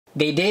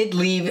They did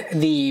leave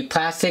the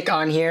plastic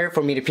on here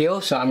for me to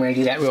peel, so I'm gonna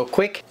do that real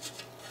quick.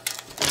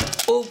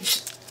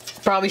 Oops,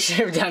 probably should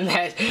have done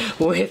that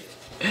with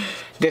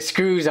the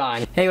screws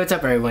on. Hey, what's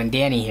up everyone,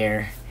 Danny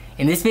here.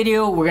 In this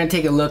video, we're gonna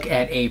take a look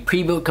at a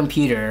pre-built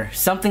computer,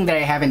 something that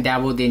I haven't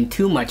dabbled in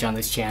too much on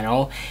this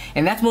channel,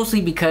 and that's mostly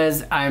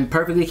because I'm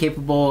perfectly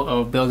capable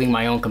of building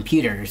my own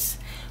computers.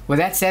 With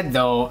that said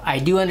though, I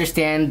do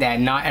understand that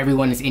not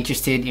everyone is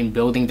interested in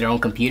building their own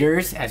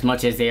computers as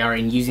much as they are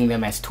in using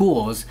them as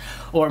tools.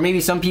 Or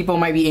maybe some people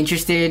might be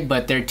interested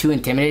but they're too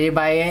intimidated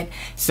by it,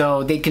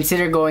 so they'd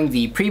consider going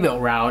the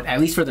pre-built route,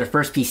 at least for their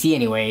first PC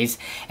anyways,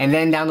 and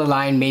then down the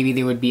line maybe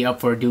they would be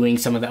up for doing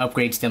some of the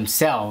upgrades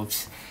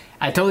themselves.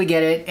 I totally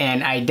get it,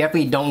 and I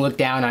definitely don't look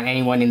down on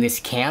anyone in this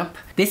camp.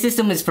 This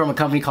system is from a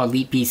company called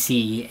Leap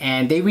PC,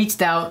 and they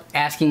reached out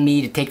asking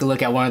me to take a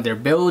look at one of their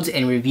builds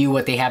and review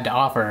what they have to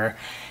offer.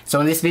 So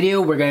in this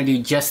video, we're going to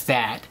do just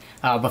that.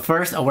 But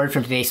first, a word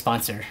from today's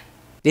sponsor.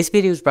 This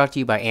video is brought to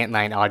you by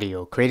Antline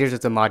Audio, creators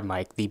of the Mod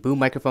Mic, the boom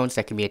microphones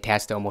that can be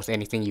attached to almost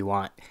anything you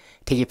want.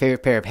 Take your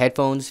favorite pair of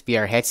headphones,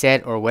 VR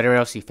headset, or whatever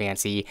else you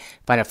fancy,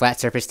 find a flat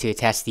surface to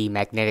attach the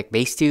magnetic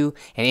base to,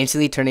 and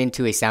instantly turn it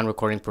into a sound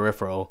recording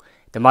peripheral.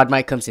 The Mod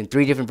Mic comes in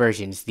 3 different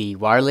versions, the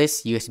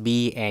wireless,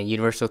 USB, and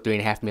universal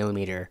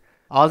 3.5mm.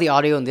 All the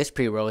audio in this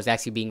pre-roll is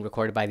actually being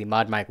recorded by the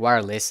Mod Mic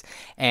wireless,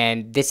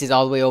 and this is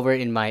all the way over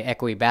in my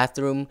echoey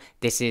bathroom.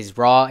 This is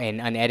raw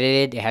and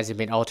unedited, it hasn't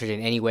been altered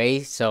in any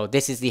way, so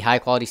this is the high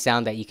quality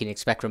sound that you can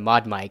expect from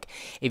Mod Mic.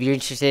 If you're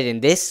interested in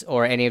this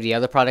or any of the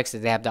other products that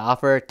they have to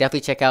offer,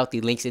 definitely check out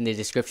the links in the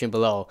description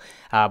below.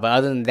 But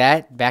other than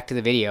that, back to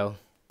the video.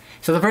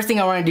 So the first thing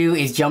I want to do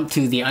is jump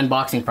to the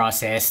unboxing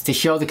process to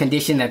show the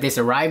condition that this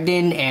arrived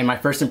in and my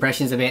first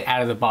impressions of it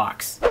out of the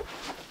box.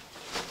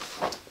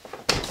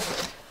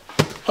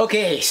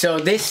 Okay, so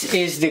this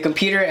is the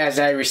computer as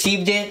I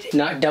received it,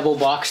 not double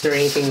boxed or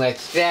anything like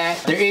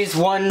that. There is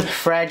one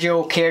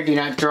fragile care do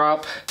not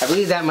drop. I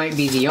believe that might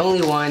be the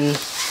only one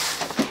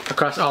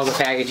across all the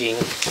packaging.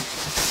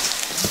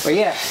 But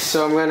yeah,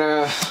 so I'm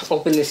gonna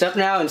open this up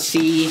now and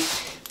see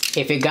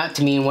if it got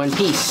to me in one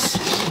piece.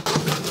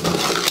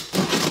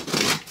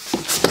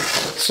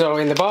 So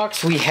in the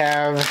box we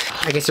have,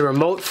 I guess, a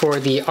remote for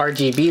the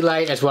RGB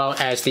light as well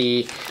as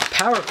the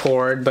power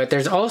cord, but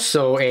there's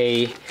also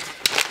a,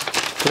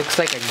 looks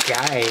like a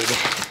guide.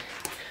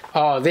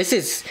 Oh, this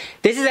is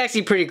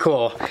actually pretty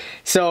cool.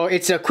 So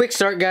it's a quick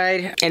start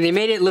guide, and they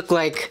made it look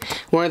like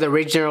one of the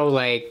original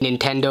like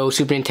Nintendo,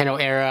 Super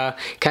Nintendo era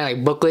kind of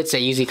like booklets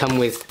that usually come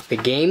with the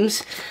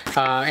games.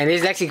 And it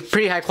is actually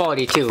pretty high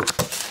quality too.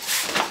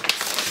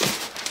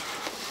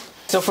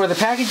 So for the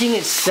packaging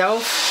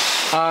itself,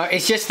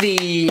 it's just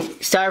the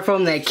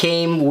styrofoam that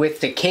came with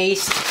the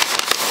case,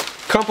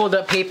 crumpled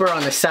up paper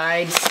on the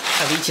sides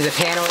of each of the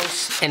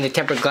panels, and the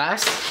tempered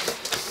glass.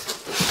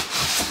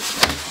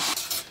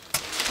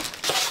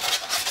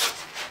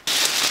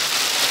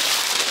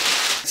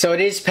 So it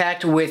is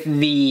packed with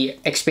the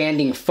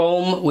expanding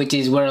foam, which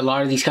is what a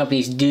lot of these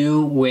companies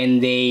do when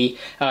they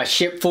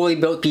ship fully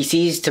built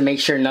PCs to make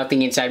sure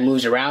nothing inside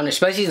moves around,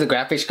 especially the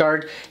graphics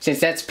card,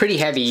 since that's pretty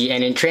heavy,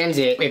 and in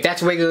transit, if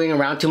that's wiggling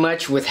around too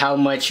much with how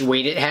much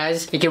weight it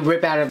has, it can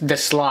rip out of the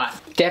slot.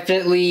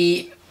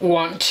 Definitely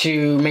want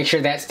to make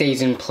sure that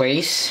stays in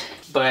place,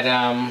 but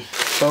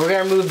we're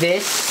gonna remove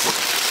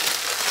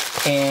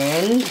this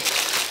and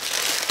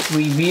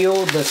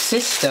reveal the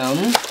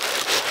system.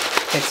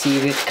 Let's see,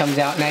 this comes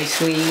out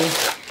nicely.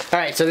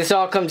 Alright, so this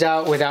all comes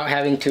out without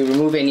having to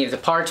remove any of the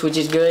parts, which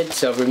is good.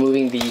 So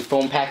removing the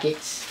foam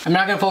packets. I'm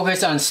not going to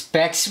focus on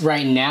specs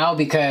right now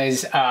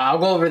because I'll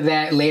go over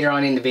that later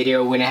on in the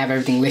video when I have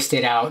everything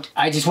listed out.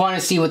 I just want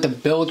to see what the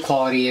build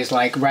quality is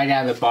like right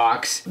out of the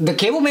box. The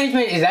cable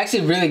management is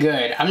actually really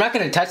good. I'm not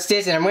going to touch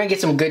this, and I'm going to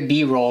get some good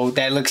B-roll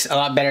that looks a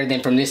lot better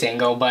than from this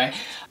angle, but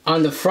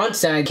on the front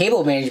side,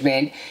 cable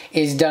management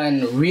is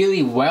done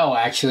really well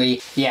actually.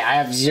 Yeah, I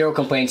have zero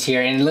complaints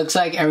here, and it looks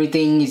like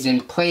everything is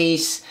in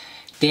place.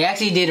 They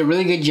actually did a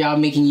really good job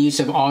making use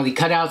of all the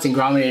cutouts and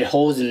grommeted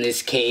holes in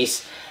this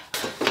case.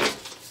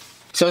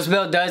 So this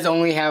build does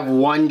only have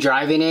one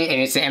drive in it,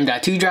 and it's the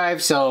M.2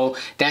 drive, so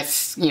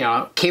that's, you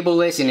know,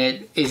 cableless, and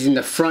it is in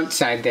the front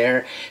side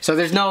there. So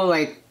there's no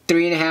like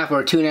 3.5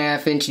 or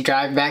 2.5 inch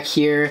drive back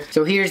here.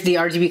 So here's the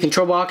RGB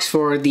control box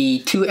for the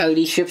 2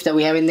 LED strips that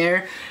we have in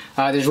there.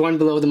 There's one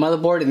below the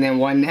motherboard and then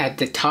one at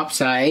the top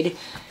side.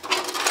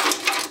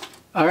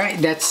 Alright,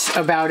 that's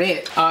about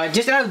it.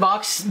 Just out of the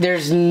box,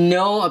 there's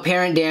no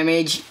apparent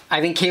damage.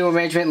 I think cable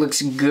management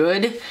looks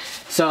good.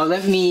 So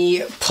let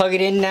me plug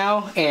it in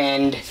now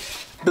and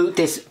boot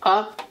this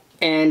up,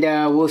 and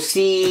we'll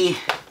see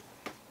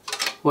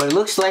what it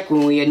looks like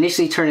when we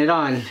initially turn it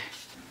on.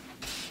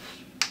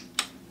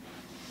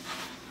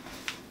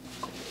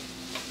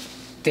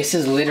 This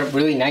is lit up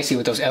really nicely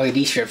with those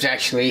LED strips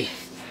actually.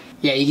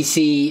 Yeah, you can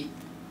see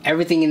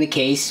everything in the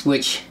case,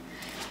 which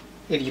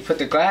if you put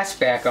the glass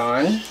back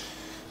on,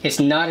 it's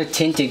not a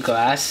tinted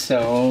glass,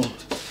 so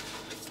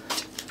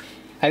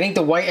I think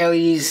the white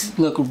LEDs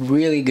look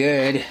really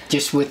good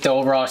just with the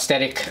overall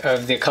aesthetic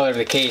of the color of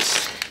the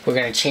case. We're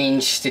gonna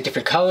change the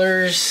different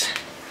colors.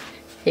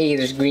 Hey,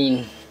 there's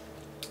green.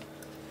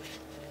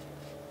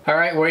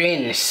 Alright, we're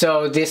in.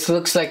 So this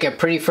looks like a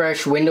pretty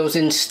fresh Windows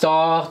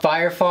install.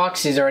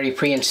 Firefox is already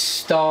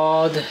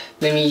pre-installed.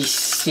 Let me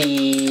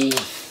see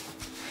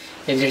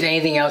if there's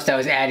anything else that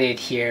was added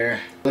here.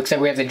 Looks like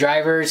we have the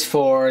drivers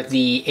for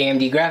the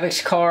AMD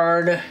graphics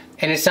card.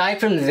 And aside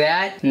from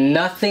that,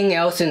 nothing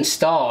else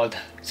installed.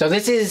 So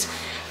this is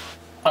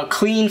a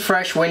clean,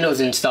 fresh Windows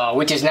install,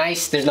 which is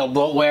nice. There's no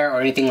bloatware or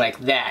anything like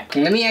that.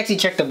 Let me actually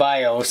check the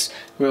BIOS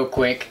real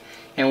quick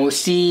and we'll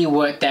see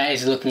what that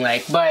is looking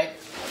like. But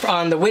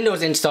on the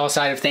Windows install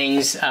side of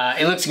things,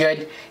 it looks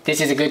good.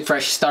 This is a good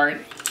fresh start.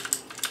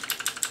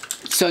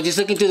 So just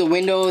looking through the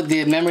window,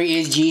 the memory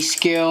is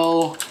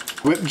G.Skill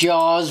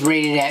Ripjaws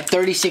rated at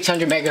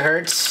 3600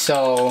 megahertz.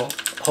 So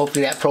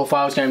hopefully that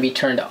profile is going to be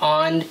turned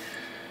on.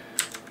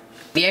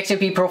 The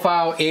XMP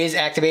profile is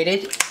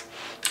activated.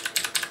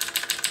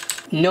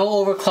 No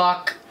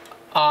overclock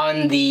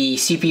on the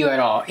CPU at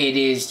all. It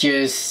is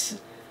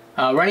just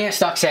running at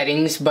stock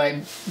settings, but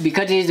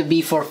because it is a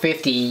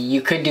B450,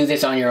 you could do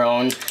this on your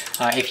own.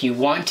 If you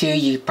want to,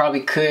 you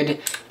probably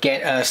could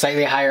get a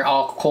slightly higher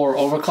all-core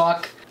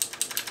overclock.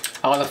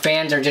 All the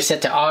fans are just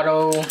set to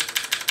auto,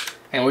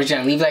 and we're just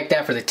gonna leave like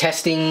that for the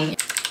testing.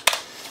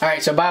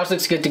 Alright, so BIOS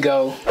looks good to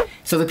go.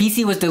 So the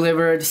PC was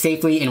delivered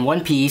safely in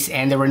one piece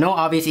and there were no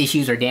obvious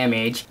issues or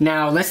damage.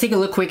 Now let's take a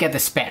look quick at the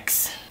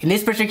specs. In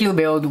this particular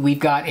build, we've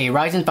got a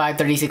Ryzen 5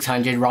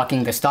 3600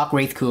 rocking the stock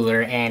Wraith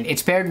cooler, and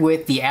it's paired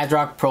with the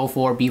ASRock Pro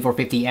 4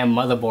 B450M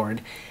motherboard.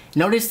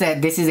 Notice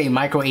that this is a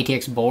micro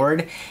ATX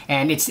board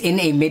and it's in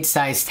a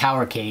mid-sized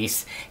tower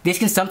case. This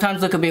can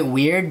sometimes look a bit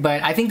weird,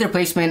 but I think the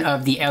placement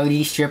of the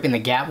LED strip in the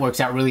gap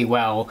works out really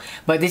well.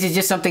 But this is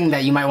just something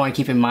that you might want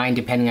to keep in mind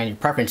depending on your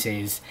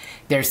preferences.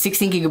 There's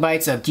 16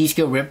 gigabytes of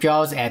G.Skill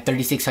Ripjaws at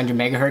 3600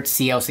 megahertz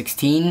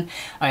CL16,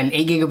 an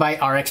 8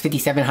 gigabyte RX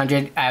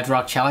 5700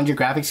 ASRock Challenger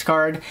graphics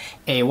card,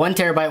 a 1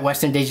 terabyte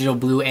Western Digital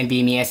Blue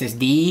NVMe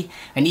SSD,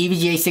 an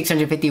EVGA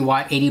 650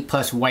 watt 80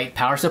 plus white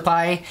power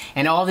supply,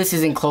 and all this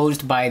is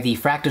enclosed by the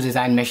Fractal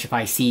Design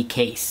Meshify C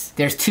case.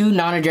 There's two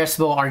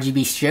non-adjustable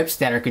RGB strips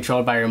that are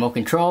controlled by remote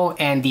control,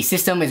 and the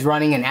system is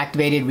running an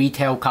activated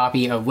retail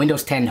copy of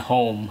Windows 10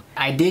 Home.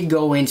 I did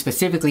go in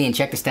specifically and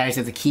check the status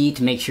of the key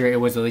to make sure it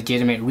was a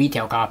legitimate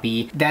retail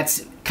copy.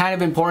 That's kind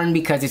of important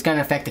because it's going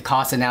to affect the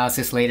cost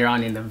analysis later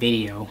on in the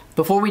video.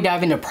 Before we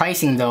dive into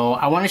pricing though,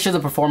 I want to show the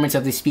performance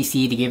of this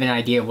PC to give an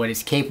idea of what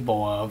it's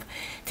capable of.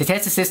 To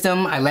test the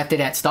system, I left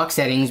it at stock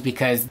settings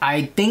because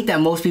I think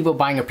that most people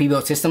buying a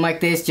pre-built system like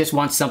this just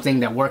want something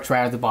that works right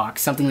out of the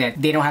box, something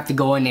that they don't have to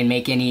go in and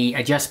make any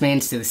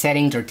adjustments to the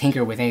settings or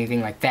tinker with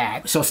anything like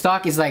that. So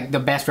stock is like the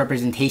best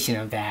representation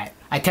of that.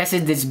 I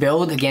tested this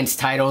build against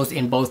titles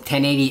in both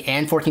 1080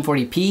 and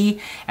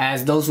 1440p,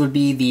 as those would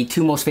be the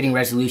two most fitting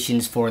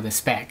resolutions for the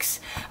specs.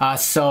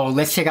 So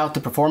let's check out the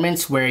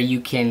performance, where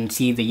you can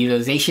see the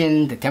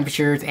utilization, the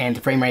temperatures, and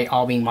the frame rate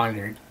all being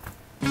monitored.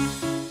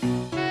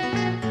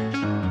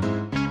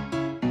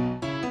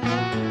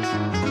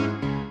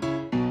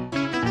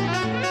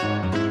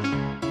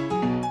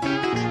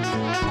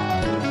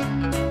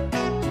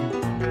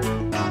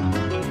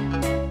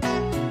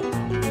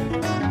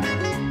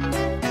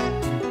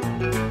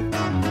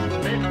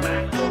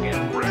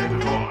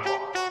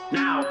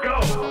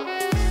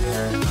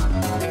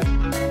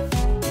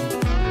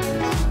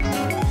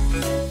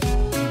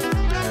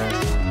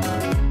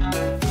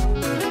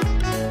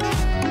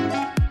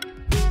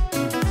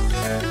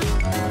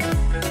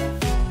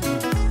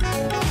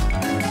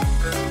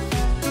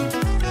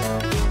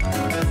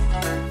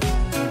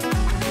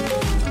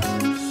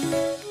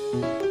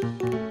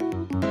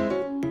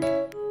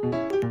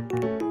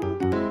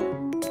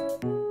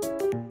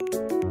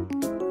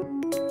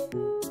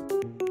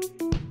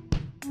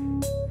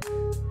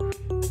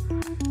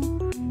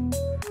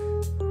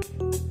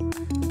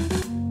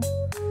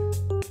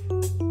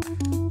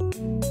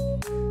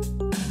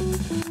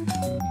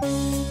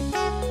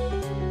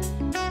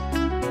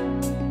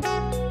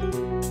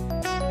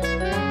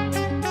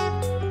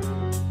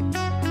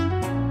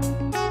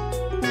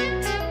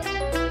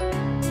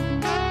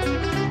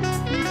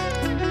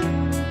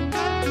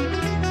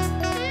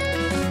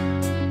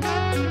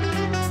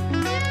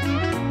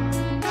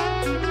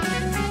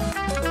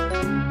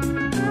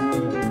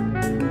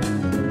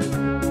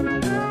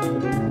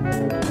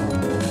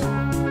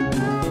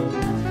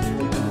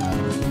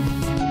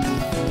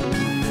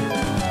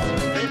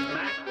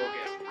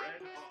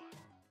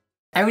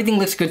 Everything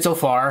looks good so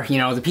far. You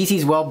know, the PC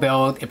is well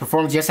built, it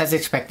performs just as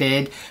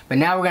expected, but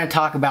now we're going to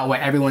talk about what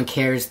everyone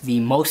cares the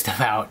most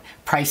about: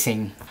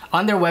 pricing.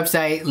 On their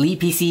website, Lead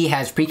PC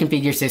has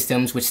pre-configured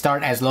systems which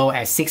start as low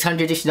as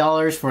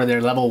 $600-ish for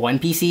their level 1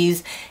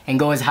 PCs and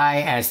go as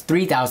high as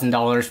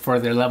 $3,000 for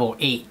their level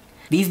 8.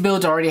 These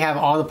builds already have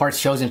all the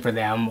parts chosen for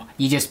them.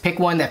 You just pick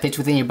one that fits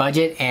within your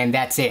budget and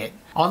that's it.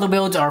 All the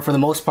builds are for the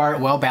most part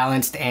well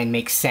balanced and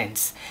make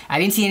sense. I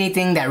didn't see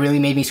anything that really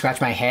made me scratch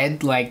my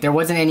head, like there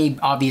wasn't any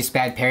obvious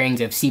bad pairings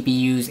of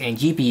CPUs and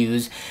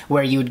GPUs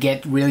where you would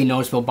get really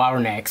noticeable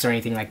bottlenecks or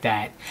anything like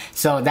that.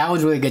 So that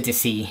was really good to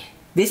see.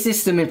 This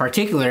system in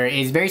particular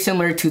is very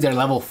similar to their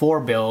level 4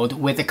 build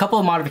with a couple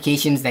of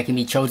modifications that can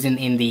be chosen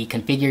in the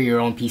configure your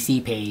own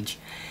PC page.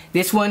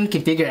 This one,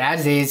 configured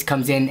as is,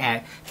 comes in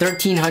at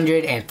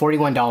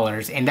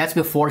 $1,341, and that's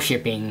before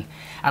shipping.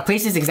 I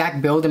placed this exact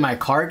build in my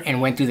cart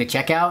and went through the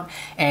checkout,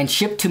 and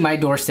shipped to my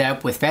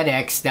doorstep with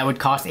FedEx that would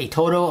cost a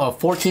total of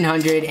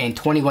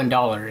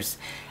 $1,421.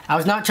 I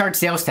was not charged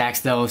sales tax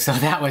though, so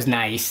that was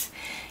nice.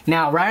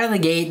 Now, right out of the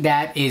gate,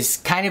 that is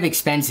kind of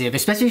expensive,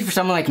 especially for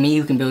someone like me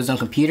who can build his own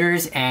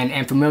computers and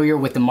am familiar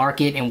with the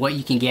market and what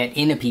you can get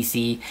in a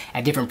PC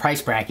at different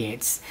price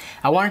brackets.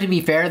 I wanted to be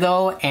fair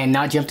though and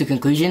not jump to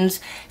conclusions,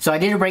 so I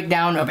did a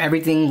breakdown of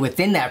everything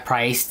within that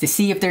price to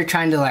see if they're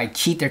trying to like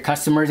cheat their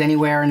customers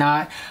anywhere or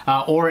not,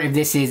 or if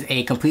this is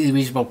a completely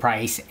reasonable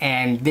price,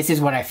 and this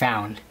is what I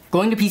found.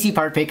 Going to PC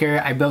Part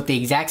Picker, I built the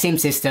exact same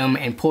system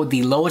and pulled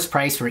the lowest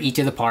price for each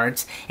of the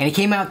parts, and it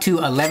came out to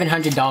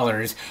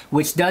 $1,100,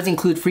 which does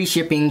include free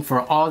shipping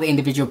for all the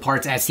individual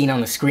parts as seen on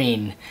the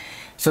screen.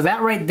 So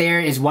that right there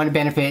is one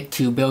benefit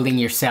to building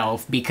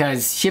yourself,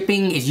 because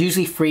shipping is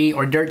usually free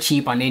or dirt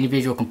cheap on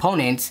individual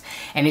components,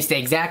 and it's the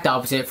exact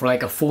opposite for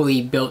like a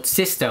fully built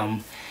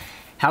system.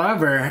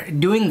 However,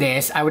 doing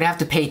this, I would have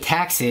to pay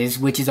taxes,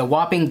 which is a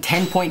whopping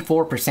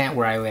 10.4%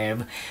 where I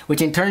live, which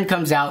in turn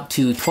comes out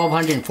to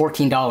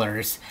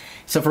 $1,214.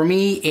 So for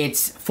me,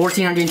 it's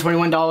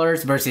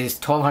 $1,421 versus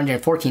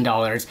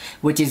 $1,214,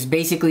 which is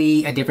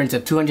basically a difference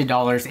of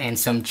 $200 and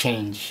some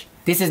change.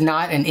 This is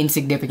not an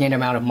insignificant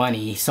amount of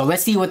money, so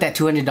let's see what that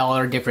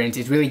 $200 difference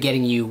is really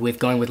getting you with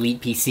going with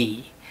Elite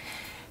PC.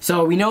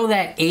 So we know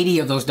that 80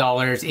 of those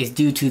dollars is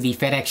due to the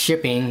FedEx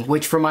shipping,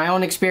 which from my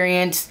own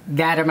experience,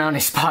 that amount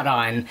is spot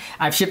on.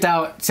 I've shipped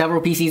out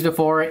several PCs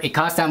before. It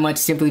costs that much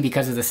simply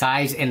because of the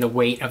size and the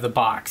weight of the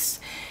box.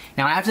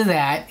 Now after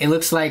that, it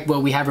looks like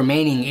what we have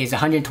remaining is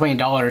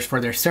 $120 for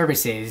their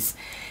services.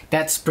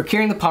 That's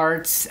procuring the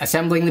parts,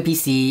 assembling the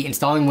PC,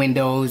 installing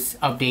Windows,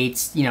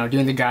 updates,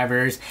 doing the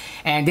drivers.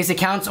 And this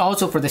accounts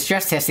also for the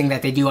stress testing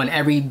that they do on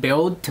every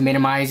build to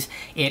minimize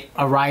it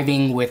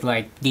arriving with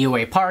like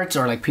DOA parts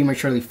or like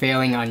prematurely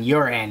failing on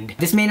your end.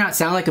 This may not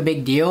sound like a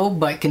big deal,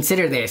 but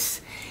consider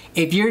this.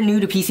 If you're new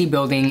to PC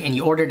building and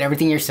you ordered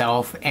everything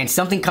yourself and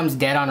something comes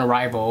dead on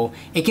arrival,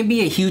 it can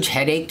be a huge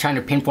headache trying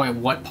to pinpoint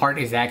what part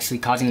is actually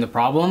causing the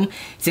problem,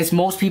 since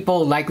most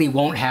people likely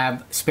won't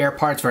have spare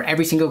parts for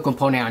every single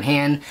component on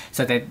hand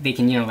so that they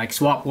can, like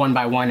swap one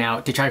by one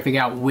out to try to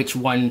figure out which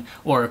one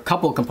or a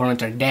couple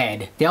components are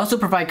dead. They also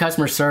provide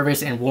customer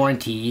service and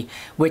warranty,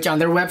 which on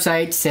their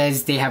website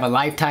says they have a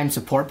lifetime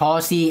support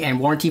policy and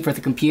warranty for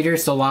the computer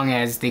so long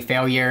as the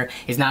failure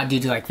is not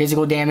due to like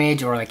physical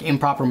damage or like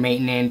improper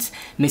maintenance,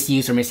 misuse,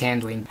 or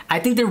mishandling. I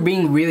think they're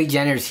being really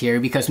generous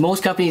here because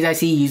most companies I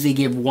see usually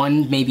give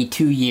 1, maybe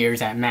 2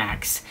 years at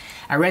max.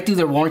 I read through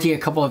their warranty a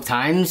couple of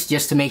times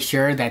just to make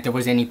sure that there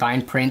was any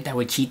fine print that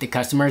would cheat the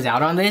customers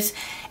out on this,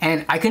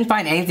 and I couldn't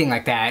find anything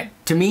like that.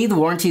 To me, the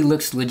warranty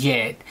looks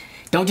legit.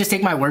 Don't just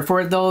take my word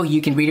for it though,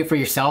 you can read it for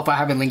yourself. I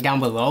have it linked down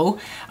below.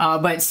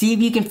 But see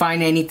if you can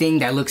find anything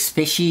that looks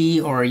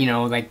fishy or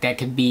like that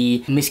could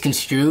be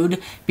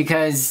misconstrued,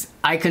 because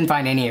I couldn't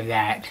find any of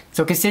that.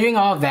 So considering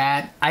all of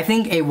that, I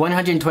think a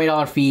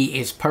 $120 fee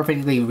is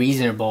perfectly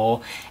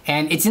reasonable,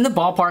 and it's in the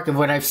ballpark of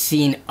what I've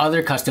seen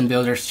other custom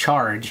builders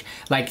charge.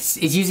 Like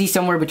it's usually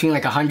somewhere between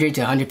like $100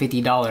 to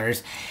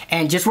 $150.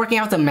 And just working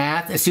out the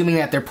math, assuming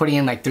that they're putting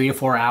in like 3 to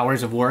 4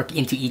 hours of work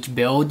into each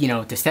build,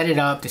 to set it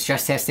up, to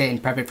stress test it,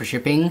 and prep it for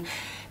shipping,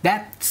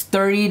 that's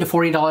 $30 to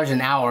 $40 an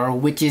hour,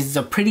 which is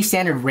a pretty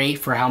standard rate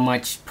for how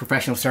much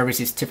professional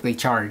services typically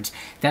charge.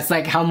 That's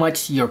like how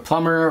much your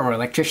plumber or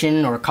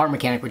electrician or car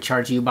mechanic would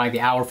charge you by the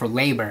hour for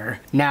labor.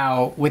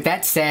 Now, with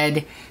that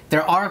said,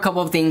 there are a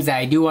couple of things that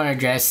I do want to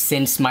address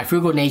since my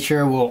frugal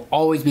nature will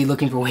always be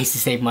looking for ways to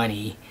save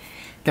money.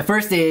 The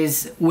first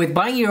is, with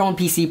buying your own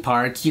PC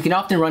parts, you can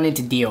often run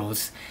into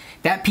deals.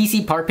 That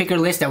PC part picker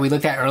list that we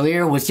looked at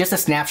earlier was just a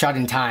snapshot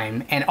in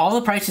time, and all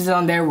the prices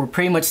on there were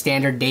pretty much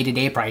standard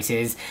day-to-day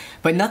prices,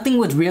 but nothing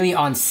was really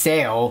on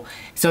sale.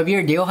 So if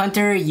you're a deal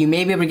hunter, you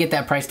may be able to get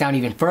that price down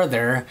even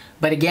further,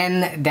 but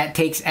again, that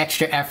takes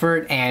extra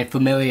effort and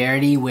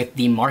familiarity with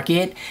the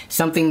market,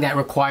 something that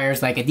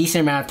requires like a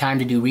decent amount of time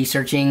to do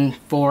researching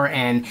for,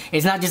 and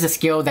it's not just a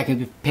skill that can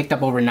be picked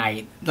up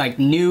overnight. Like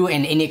new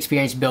and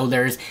inexperienced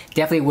builders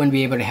definitely wouldn't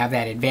be able to have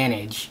that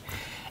advantage.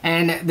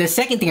 And the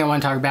second thing I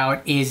want to talk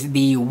about is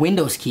the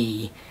Windows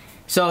key.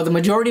 So the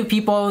majority of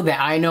people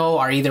that I know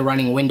are either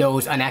running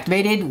Windows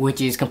unactivated, which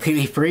is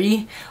completely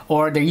free,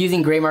 or they're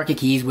using gray market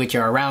keys, which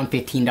are around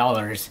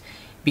 $15.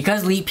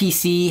 Because Elite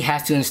PC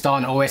has to install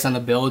an OS on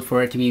the build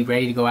for it to be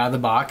ready to go out of the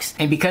box,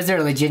 and because they're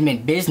a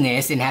legitimate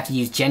business and have to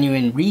use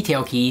genuine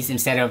retail keys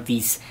instead of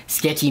these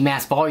sketchy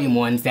mass volume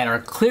ones that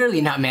are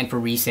clearly not meant for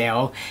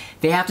resale,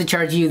 they have to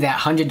charge you that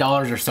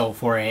 $100 or so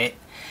for it.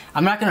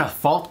 I'm not gonna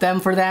fault them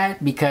for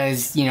that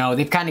because, you know,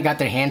 they've kind of got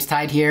their hands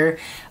tied here.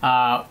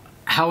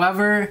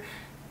 However,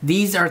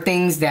 these are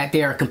things that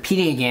they are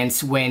competing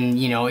against when,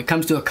 you know, it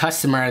comes to a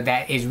customer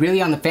that is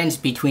really on the fence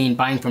between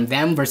buying from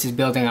them versus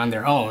building on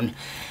their own.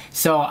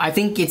 So I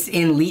think it's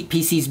in Leap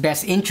PC's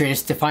best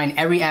interest to find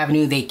every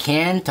avenue they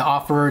can to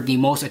offer the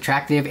most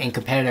attractive and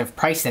competitive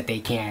price that they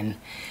can.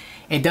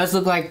 It does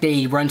look like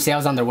they run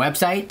sales on their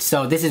website,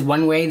 so this is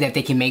one way that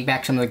they can make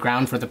back some of the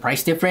ground for the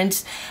price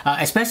difference,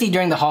 especially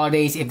during the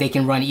holidays if they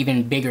can run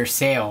even bigger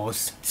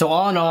sales. So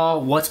all in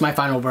all, what's my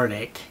final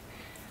verdict?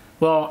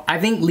 Well, I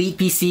think Leap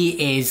PC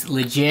is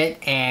legit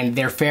and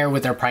they're fair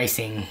with their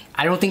pricing.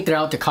 I don't think they're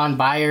out to con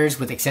buyers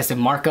with excessive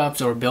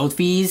markups or build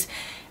fees.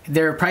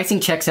 Their pricing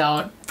checks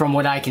out from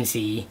what I can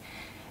see.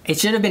 It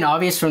should have been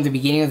obvious from the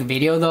beginning of the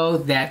video though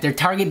that their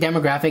target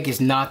demographic is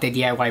not the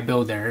DIY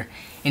builder.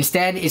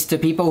 Instead, it's the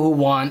people who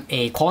want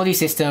a quality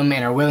system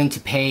and are willing to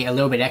pay a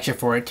little bit extra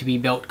for it to be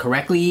built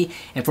correctly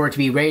and for it to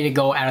be ready to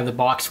go out of the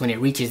box when it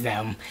reaches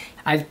them.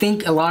 I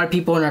think a lot of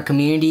people in our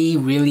community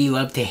really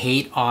love to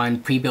hate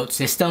on pre-built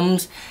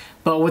systems,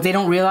 but what they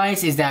don't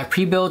realize is that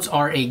pre-builts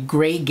are a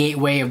great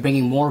gateway of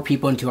bringing more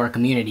people into our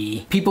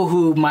community. People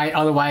who might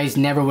otherwise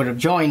never would have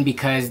joined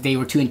because they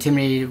were too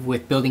intimidated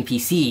with building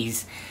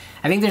PCs.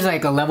 I think there's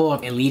like a level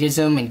of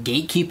elitism and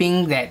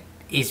gatekeeping that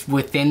is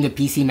within the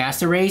PC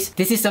master race.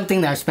 This is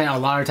something that I've spent a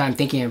lot of time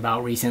thinking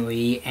about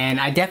recently, and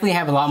I definitely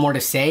have a lot more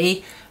to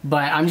say,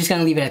 but I'm just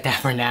gonna leave it at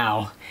that for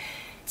now.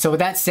 So with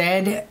that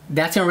said,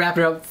 that's gonna wrap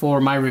it up for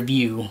my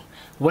review.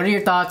 What are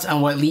your thoughts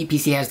on what Leap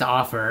PC has to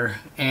offer?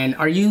 And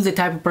are you the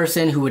type of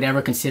person who would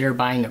ever consider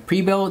buying a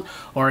pre-built,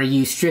 or are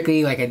you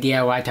strictly like a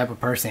DIY type of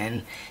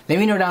person? Let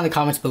me know down in the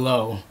comments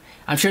below.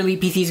 I'm sure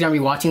Leap PC is going to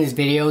be watching this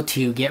video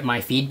to get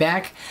my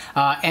feedback,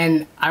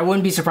 and I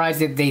wouldn't be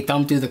surprised if they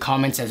thumb through the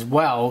comments as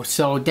well,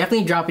 so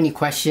definitely drop any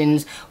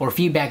questions or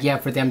feedback you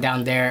have for them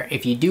down there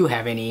if you do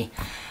have any.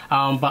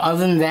 But other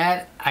than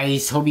that, I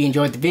just hope you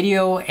enjoyed the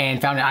video and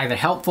found it either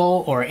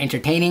helpful or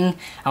entertaining.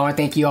 I want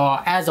to thank you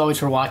all as always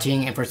for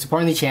watching and for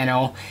supporting the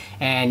channel,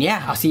 and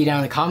yeah, I'll see you down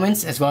in the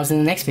comments as well as in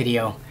the next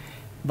video.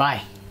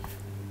 Bye.